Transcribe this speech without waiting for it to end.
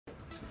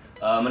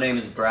My name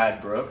is Brad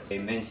Brooks, a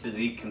men's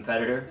physique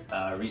competitor.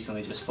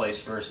 Recently just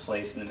placed first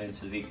place in the men's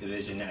physique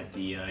division at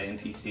the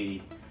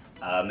NPC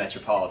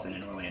Metropolitan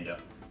in Orlando.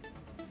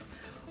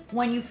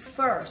 When you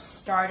first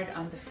started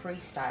on the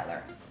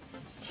Freestyler,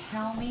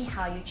 tell me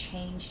how you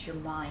changed your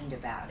mind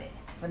about it.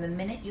 From the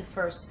minute you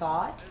first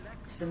saw it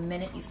to the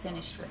minute you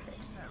finished with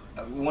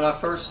it. When I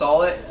first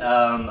saw it,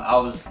 I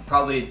was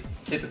probably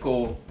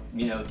typical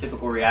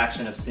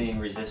reaction of seeing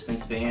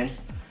resistance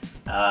bands.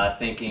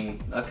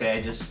 Thinking,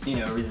 okay, just,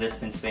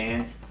 resistance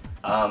bands.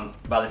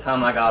 By the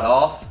time I got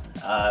off,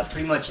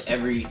 pretty much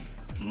every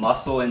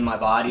muscle in my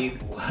body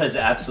was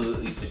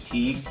absolutely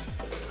fatigued.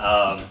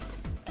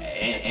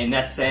 And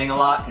that's saying a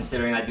lot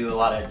considering I do a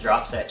lot of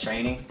drop set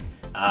training.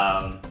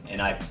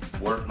 And I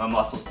work my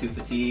muscles to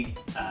fatigue.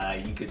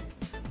 You could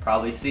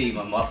probably see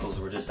my muscles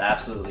were just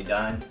absolutely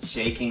done,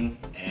 shaking,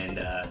 and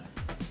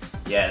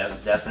yeah, that was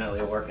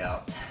definitely a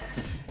workout.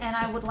 And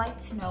I would like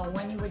to know,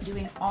 when you were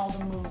doing all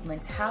the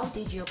movements, how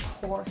did your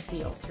core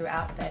feel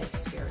throughout that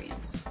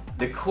experience?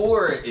 The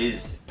core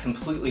is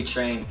completely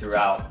trained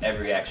throughout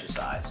every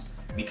exercise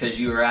because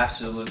you are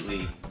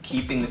absolutely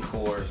keeping the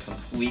core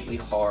completely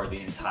hard the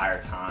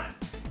entire time.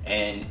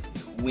 And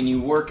when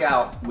you work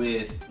out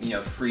with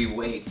free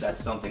weights,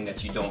 that's something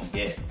that you don't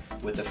get.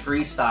 With the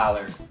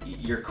Freestyler,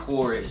 your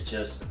core is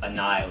just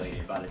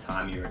annihilated by the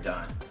time you are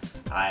done.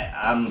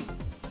 I'm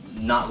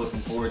not looking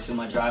forward to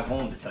my drive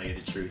home, to tell you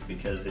the truth,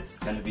 because it's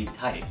going to be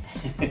tight.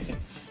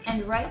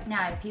 And right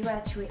now, if you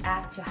had to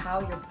react to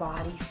how your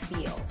body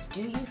feels,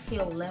 do you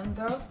feel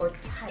limber or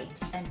tight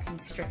and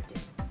constricted?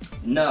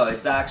 No,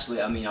 it's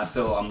actually, I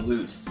feel I'm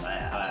loose.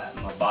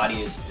 My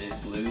body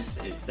is loose.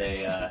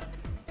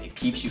 It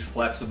keeps you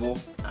flexible.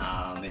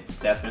 It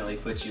definitely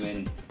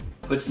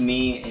puts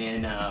me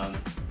in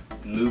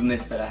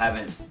movements that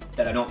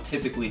I don't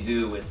typically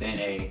do within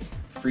a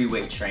free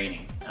weight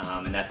training.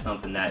 And that's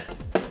something that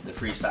the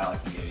Freestyler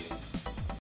can give you.